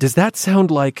 Does that sound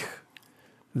like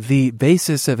the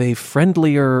basis of a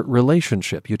friendlier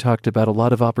relationship? You talked about a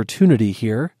lot of opportunity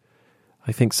here.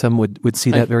 I think some would see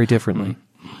that very differently.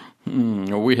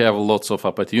 We have lots of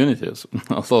opportunities,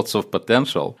 lots of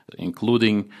potential,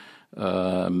 including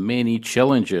many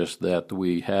challenges that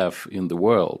we have in the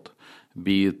world,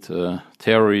 be it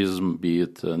terrorism, be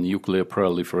it nuclear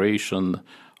proliferation,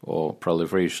 or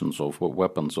proliferations of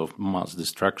weapons of mass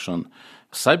destruction,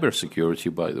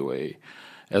 cybersecurity, by the way.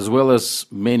 as well as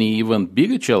many even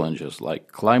bigger challenges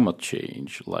like climate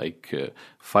change, like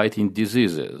fighting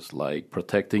diseases, like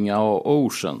protecting our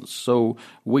oceans. So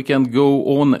we can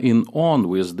go on and on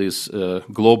with these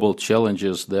global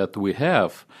challenges that we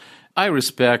have. I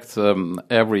respect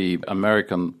every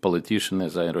American politician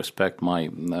as I respect my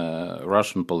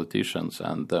Russian politicians.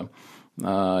 And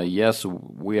yes,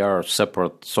 we are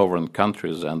separate sovereign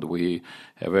countries, and we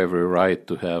have every right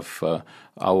to have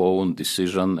our own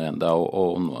decision and our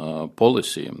own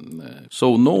policy.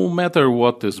 So no matter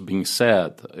what is being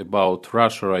said about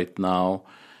Russia right now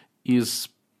is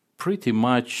pretty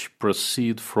much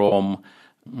proceed from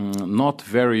not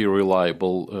very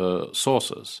reliable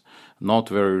sources, not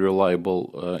very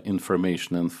reliable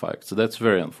information and facts. That's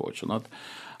very unfortunate.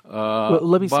 Well,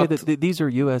 let me say that these are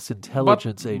U.S.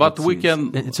 intelligence agencies. But we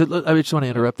can... So I just want to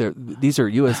interrupt there. These are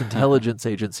U.S. intelligence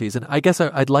agencies. And I guess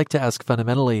I'd like to ask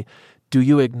fundamentally, do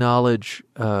you acknowledge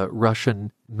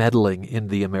Russian meddling in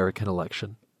the American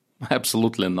election?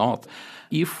 Absolutely not.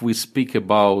 If we speak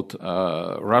about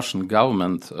Russian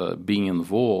government being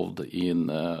involved in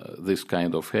this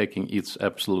kind of hacking, it's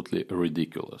absolutely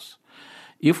ridiculous.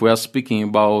 If we are speaking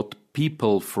about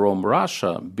people from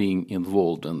Russia being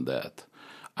involved in that,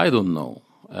 I don't know.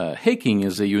 Hacking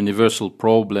is a universal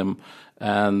problem,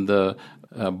 and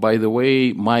by the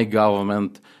way, my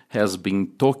government has been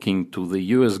talking to the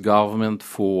U.S. government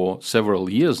for several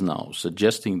years now,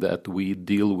 suggesting that we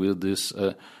deal with this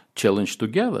challenge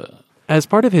together. As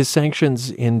part of his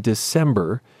sanctions in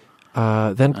December,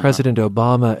 then President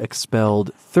Obama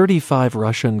expelled 35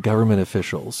 Russian government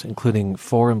officials, including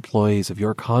 4 employees of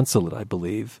your consulate, I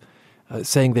believe,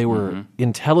 saying they were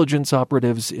intelligence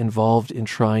operatives involved in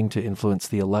trying to influence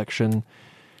the election.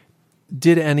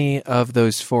 Did any of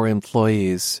those 4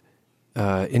 employees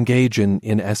engage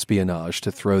in espionage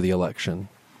to throw the election?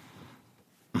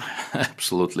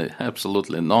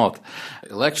 Absolutely not.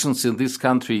 Elections in this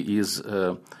country is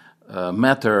a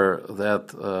matter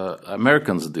that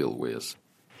Americans deal with.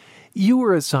 You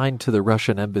were assigned to the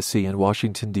Russian embassy in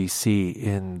Washington, D.C.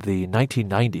 in the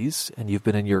 1990s, and you've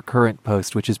been in your current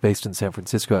post, which is based in San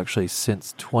Francisco, actually,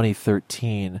 since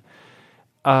 2013.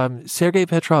 Sergei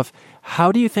Petrov,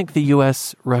 how do you think the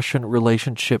U.S.-Russian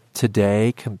relationship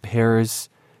today compares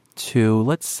to,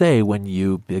 let's say, when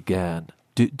you began?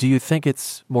 Do you think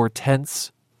it's more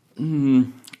tense?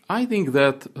 I think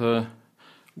that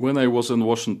when I was in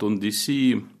Washington,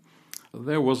 D.C.,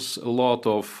 there was a lot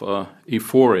of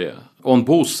euphoria on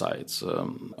both sides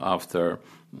after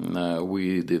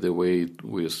we did away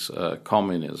with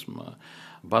communism.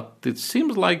 But it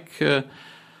seems like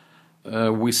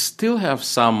we still have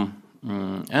some,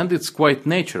 and it's quite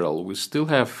natural, we still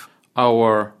have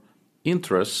our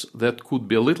interests that could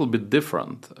be a little bit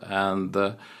different. And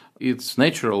it's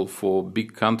natural for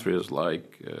big countries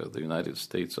like the United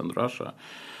States and Russia,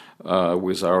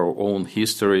 with our own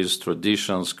histories,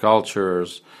 traditions,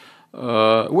 cultures,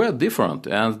 we're different,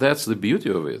 and that's the beauty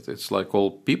of it. It's like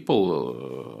all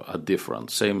people are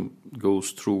different. Same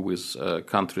goes true with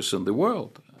countries in the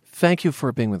world. Thank you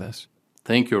for being with us.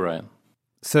 Thank you, Ryan.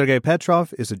 Sergei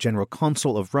Petrov is a general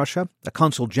consul of Russia, a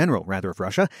consul general, rather, of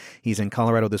Russia. He's in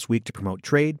Colorado this week to promote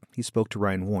trade. He spoke to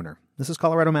Ryan Warner. This is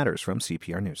Colorado Matters from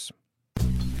CPR News.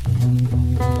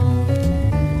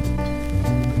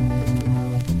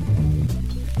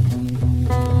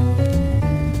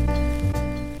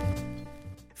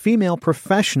 Female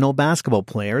professional basketball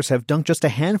players have dunked just a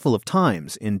handful of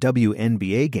times in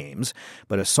WNBA games,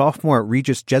 but a sophomore at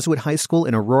Regis Jesuit High School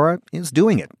in Aurora is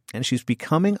doing it, and she's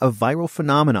becoming a viral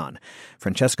phenomenon.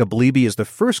 Francesca Belibi is the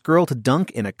first girl to dunk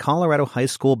in a Colorado high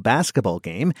school basketball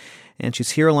game, and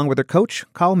she's here along with her coach,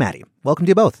 Kyle Mattey. Welcome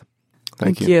to you both.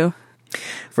 Thank you.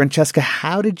 Francesca,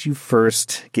 how did you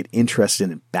first get interested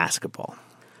in basketball?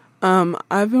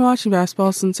 I've been watching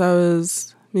basketball since I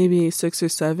was maybe 6 or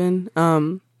 7.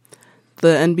 The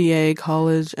NBA,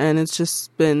 college, and it's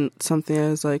just been something I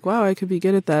was like, wow, I could be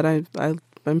good at that.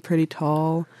 I'm pretty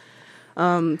tall.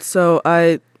 So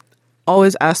I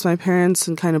always asked my parents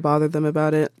and kind of bothered them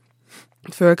about it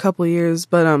for a couple years,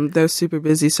 but they're super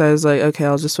busy, so I was like, okay,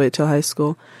 I'll just wait till high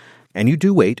school. And you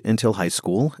do wait until high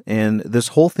school, and this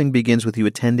whole thing begins with you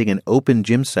attending an open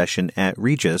gym session at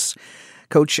Regis.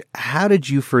 Coach, how did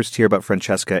you first hear about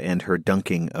Francesca and her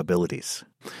dunking abilities?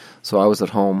 So I was at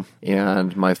home,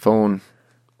 and my phone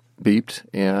beeped,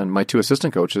 and my 2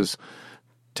 assistant coaches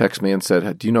texted me and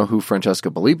said, do you know who Francesca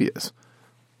Belibi is?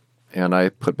 And I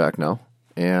put back no.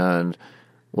 And,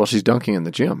 well, she's dunking in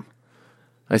the gym.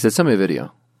 I said, send me a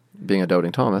video, being a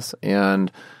doubting Thomas.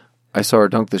 And I saw her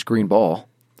dunk this green ball.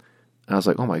 And I was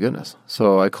like, oh, my goodness.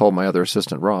 So I called my other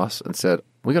assistant, Ross, and said,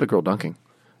 we got a girl dunking.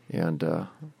 and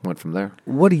went from there.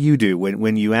 What do you do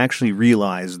when you actually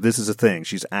realize this is a thing?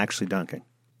 She's actually dunking.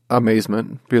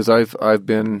 Amazement, because I've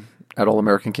been at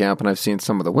All-American Camp and I've seen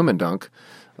some of the women dunk,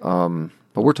 but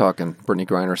we're talking Brittany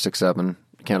Griner 6'7",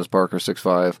 Candace Parker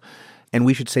 6'5". And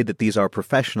we should say that these are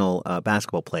professional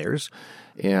basketball players.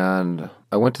 And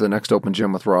I went to the next open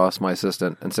gym with Ross, my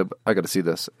assistant, and said, I got to see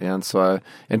this. And so I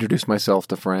introduced myself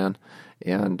to Fran.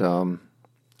 And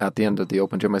at the end of the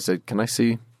open gym, I said, can I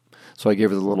see? So I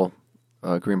gave her the little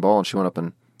green ball, and she went up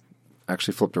and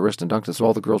actually flipped her wrist and dunked it. So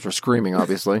all the girls were screaming,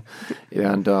 obviously.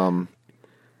 And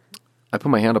I put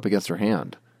my hand up against her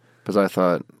hand because I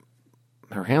thought,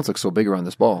 her hands look so big around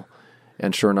this ball.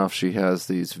 And sure enough, she has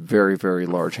these very, very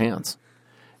large hands.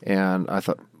 And I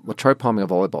thought, well, try palming a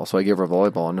volleyball. So I gave her a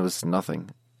volleyball, and it was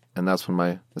nothing. And that's when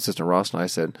my assistant Ross and I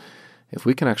said, if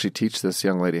we can actually teach this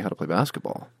young lady how to play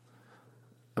basketball,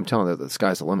 I'm telling you that the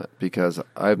sky's the limit, because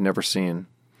I've never seen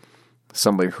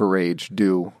somebody her age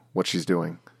do what she's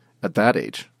doing at that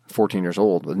age, 14 years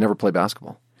old, but never play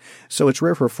basketball. So it's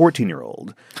rare for a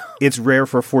 14-year-old. It's rare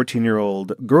for a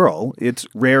 14-year-old girl. It's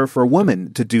rare for a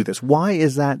woman to do this. Why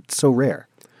is that so rare?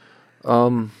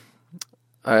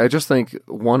 I just think,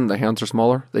 one, the hands are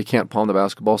smaller. They can't palm the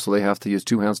basketball, so they have to use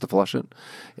two hands to flush it.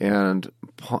 And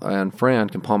Fran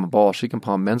can palm a ball. She can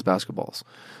palm men's basketballs.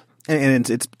 And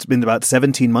it's been about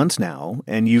 17 months now,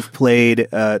 and you've played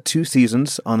 2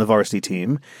 seasons on the varsity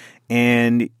team,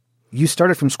 and you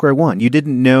started from square one. You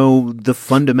didn't know the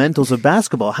fundamentals of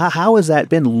basketball. How has that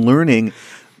been, learning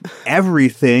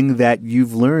everything that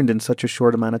you've learned in such a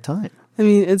short amount of time? I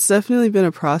mean, it's definitely been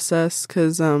a process,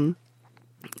 because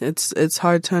it's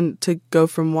hard to go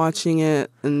from watching it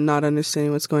and not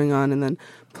understanding what's going on, and then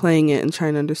playing it and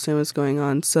trying to understand what's going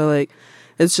on. So, like,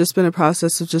 it's just been a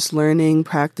process of just learning,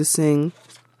 practicing,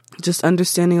 just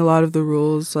understanding a lot of the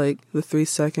rules, like the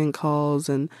 3-second calls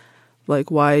and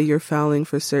like why you're fouling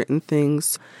for certain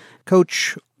things.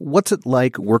 Coach, what's it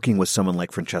like working with someone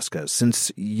like Francesca,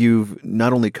 since you've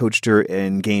not only coached her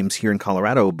in games here in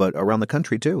Colorado, but around the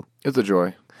country too? It's a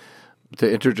joy.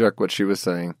 To interject what she was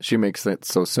saying, she makes it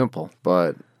so simple,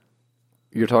 but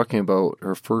you're talking about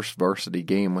her first varsity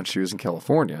game when she was in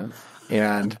California,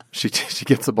 and she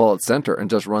gets the ball at center and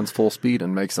just runs full speed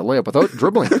and makes a layup without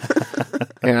dribbling.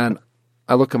 And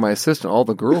I look at my assistant, all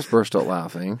the girls burst out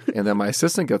laughing, and then my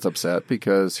assistant gets upset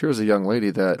because here's a young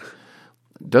lady that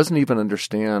doesn't even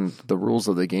understand the rules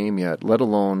of the game yet, let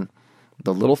alone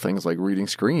the little things like reading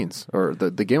screens. Or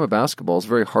the game of basketball is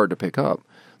very hard to pick up.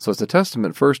 So it's a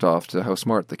testament, first off, to how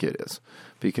smart the kid is.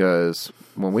 Because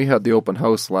when we had the open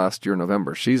house last year in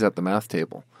November, she's at the math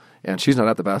table. And she's not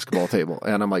at the basketball table.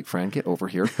 And I'm like, Fran, get over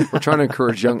here. We're trying to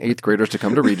encourage young 8th graders to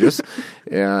come to Regis.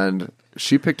 And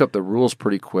she picked up the rules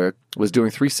pretty quick, was doing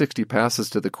 360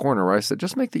 passes to the corner where I said,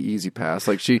 just make the easy pass.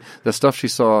 Like the stuff she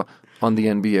saw on the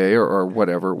NBA or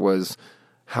whatever was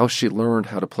how she learned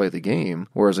how to play the game.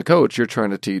 Whereas a coach, you're trying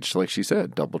to teach, like she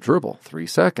said, double dribble, 3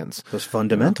 seconds. Those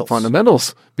fundamentals.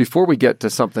 Fundamentals before we get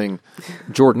to something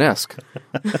Jordan-esque.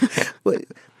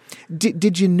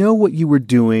 Did you know what you were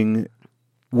doing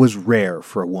was rare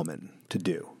for a woman to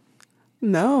do?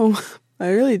 No,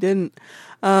 I really didn't.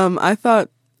 I thought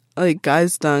like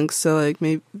guys dunk, so like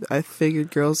maybe I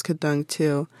figured girls could dunk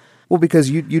too. Well, because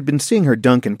you'd been seeing her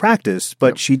dunk in practice,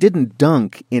 but she didn't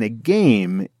dunk in a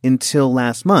game until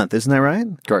last month, isn't that right?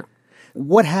 Correct.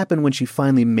 What happened when she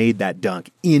finally made that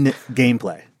dunk in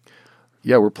gameplay?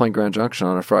 Yeah, we're playing Grand Junction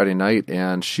on a Friday night,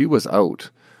 and she was out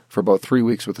for about 3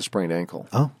 weeks with a sprained ankle.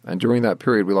 Oh. And during that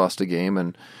period, we lost a game,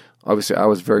 and obviously I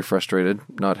was very frustrated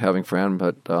not having Fran,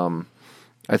 but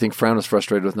I think Fran was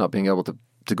frustrated with not being able to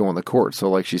go on the court. So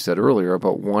like she said earlier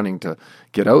about wanting to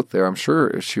get out there, I'm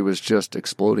sure she was just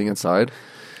exploding inside.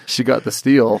 She got the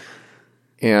steal,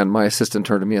 and my assistant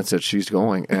turned to me and said, she's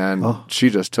going. And she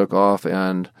just took off.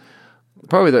 And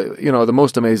probably the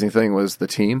most amazing thing was the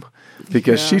team,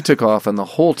 because she took off and the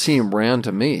whole team ran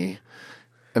to me.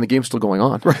 And the game's still going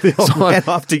on. Right, they all ran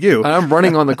off to you. I'm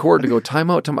running on the court to go,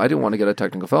 timeout. I didn't want to get a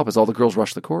technical foul because all the girls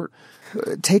rushed the court.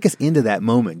 Take us into that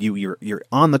moment. You're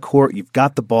on the court. You've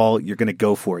got the ball. You're going to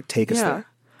go for it. Take us there.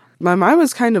 My mind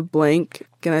was kind of blank,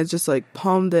 and I just like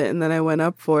palmed it, and then I went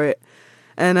up for it.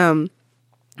 And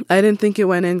I didn't think it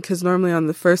went in because normally on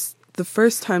the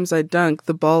first times I dunk,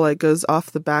 the ball like goes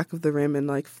off the back of the rim and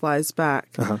like flies back.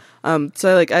 Uh-huh.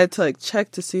 So I had to like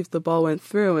check to see if the ball went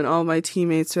through, and all my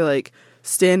teammates were like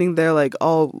standing there like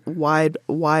all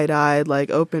wide-eyed,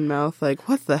 like open mouth, like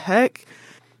what the heck?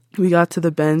 We got to the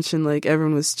bench and like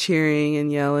everyone was cheering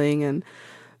and yelling, and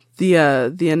the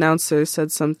announcer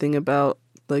said something about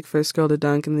like first girl to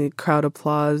dunk, and the crowd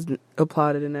applauded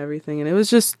and everything, and it was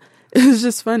just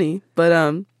funny.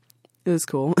 But It was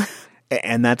cool.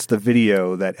 And that's the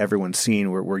video that everyone's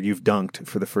seen where you've dunked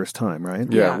for the first time, right?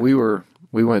 Yeah, we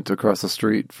went across the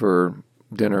street for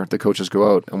dinner. The coaches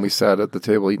go out, and we sat at the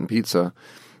table eating pizza,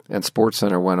 and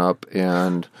SportsCenter went up,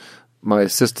 and my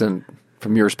assistant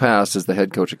from years past is the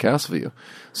head coach at Castleview.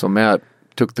 So Matt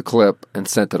took the clip and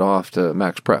sent it off to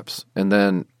Max Preps, and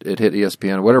then it hit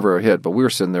ESPN, whatever it hit, but we were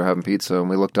sitting there having pizza, and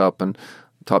we looked up, and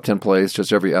top 10 plays,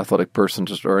 just every athletic person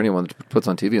or anyone that puts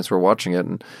on TV, and so we're watching it,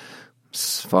 and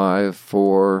 5,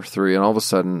 4, 3, and all of a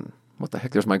sudden, what the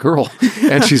heck, there's my girl,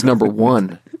 and she's number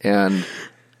 1. And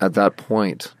at that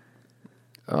point,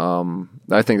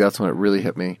 I think that's when it really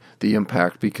hit me, the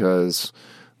impact, because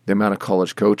the amount of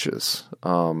college coaches,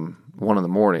 1 in the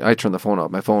morning, I turned the phone off,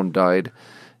 my phone died,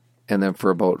 and then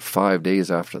for about 5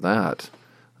 days after that,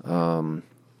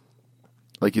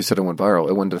 like you said, it went viral.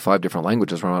 It went to 5 different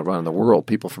languages around the world,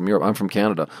 people from Europe. I'm from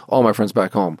Canada. All my friends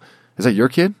back home. Is that your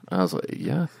kid? I was like,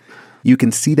 yeah. You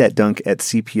can see that dunk at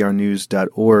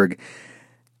cprnews.org.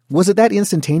 Was it that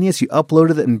instantaneous? You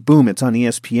uploaded it and boom, it's on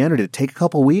ESPN, or did it take a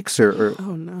couple weeks? Or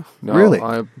Oh, no. Really?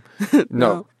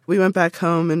 No. We went back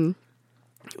home and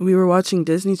we were watching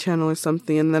Disney Channel or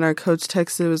something, and then our coach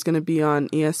texted it was going to be on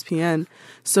ESPN.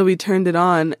 So we turned it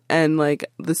on, and like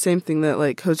the same thing that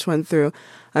like coach went through.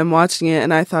 I'm watching it,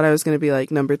 and I thought I was going to be like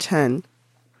number 10.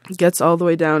 Gets all the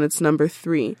way down, it's number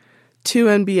 3. 2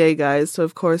 NBA guys, so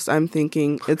of course I'm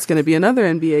thinking it's going to be another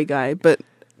NBA guy, but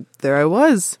there I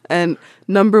was, and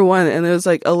number 1, and it was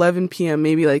like 11 p.m.,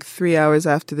 maybe like 3 hours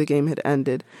after the game had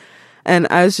ended. And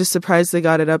I was just surprised they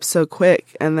got it up so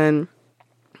quick,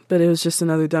 but it was just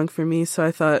another dunk for me, so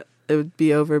I thought it would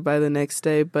be over by the next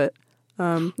day, but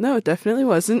no, it definitely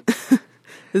wasn't.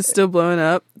 It's still blowing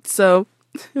up, so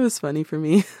it was funny for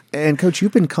me. And Coach,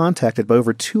 you've been contacted by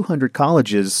over 200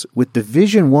 colleges with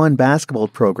Division I basketball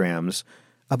programs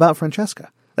about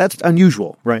Francesca. That's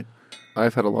unusual, right?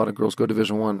 I've had a lot of girls go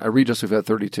Division I. At Regis, we've had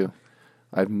 32.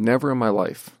 I've never in my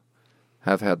life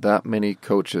have had that many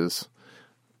coaches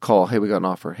call, hey, we got an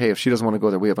offer. Hey, if she doesn't want to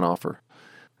go there, we have an offer.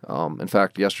 In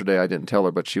fact, yesterday I didn't tell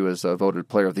her, but she was voted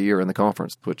Player of the Year in the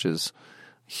conference, which is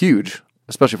huge,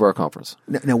 especially for our conference.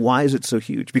 Now, why is it so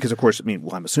huge? Because, of course,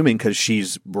 I'm assuming because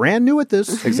she's brand new at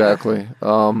this. Exactly.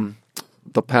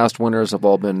 The past winners have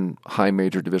all been high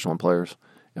major Division I players.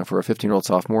 And for a 15-year-old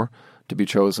sophomore to be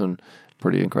chosen,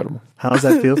 pretty incredible. How does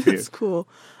that feel for you? It's cool.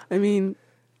 I mean,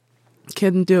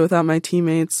 couldn't do it without my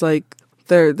teammates. Like,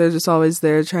 they're just always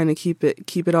there trying to keep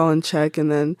it all in check,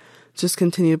 and then just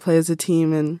continue to play as a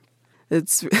team. And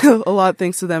it's a lot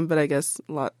thanks to them, but I guess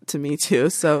a lot to me too.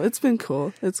 So it's been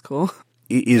cool. It's cool.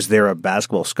 Is there a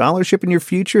basketball scholarship in your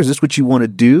future? Is this what you want to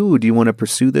do? Do you want to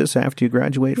pursue this after you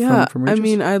graduate from Regis? I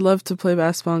mean, I'd love to play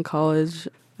basketball in college.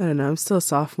 I don't know. I'm still a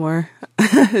sophomore.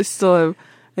 I still have,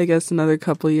 I guess, another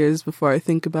couple years before I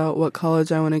think about what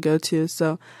college I want to go to.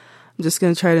 So I'm just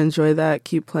going to try to enjoy that,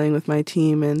 keep playing with my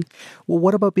team. And well,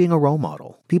 what about being a role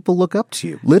model? People look up to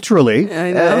you, literally,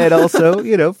 I know. And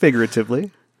also,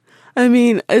 figuratively. I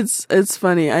mean, it's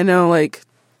funny. I know, like,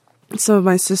 some of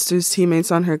my sister's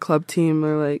teammates on her club team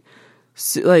are like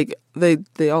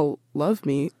they all love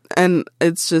me, and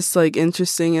it's just like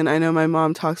interesting. And I know my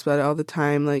mom talks about it all the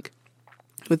time, like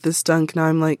with this dunk. Now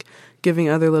I'm like giving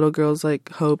other little girls like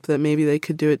hope that maybe they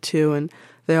could do it too, and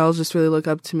they all just really look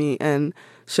up to me. And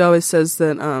she always says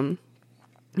that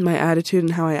my attitude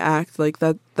and how I act, like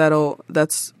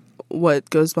that's what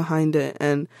goes behind it.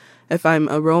 And if I'm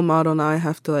a role model now, I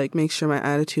have to like make sure my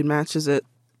attitude matches it.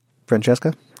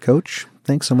 Francesca, Coach,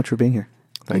 thanks so much for being here.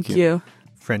 Thank you.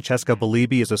 Francesca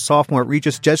Balibi is a sophomore at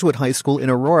Regis Jesuit High School in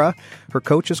Aurora. Her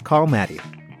coach is Carl Maddie.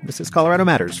 This is Colorado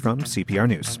Matters from CPR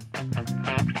News.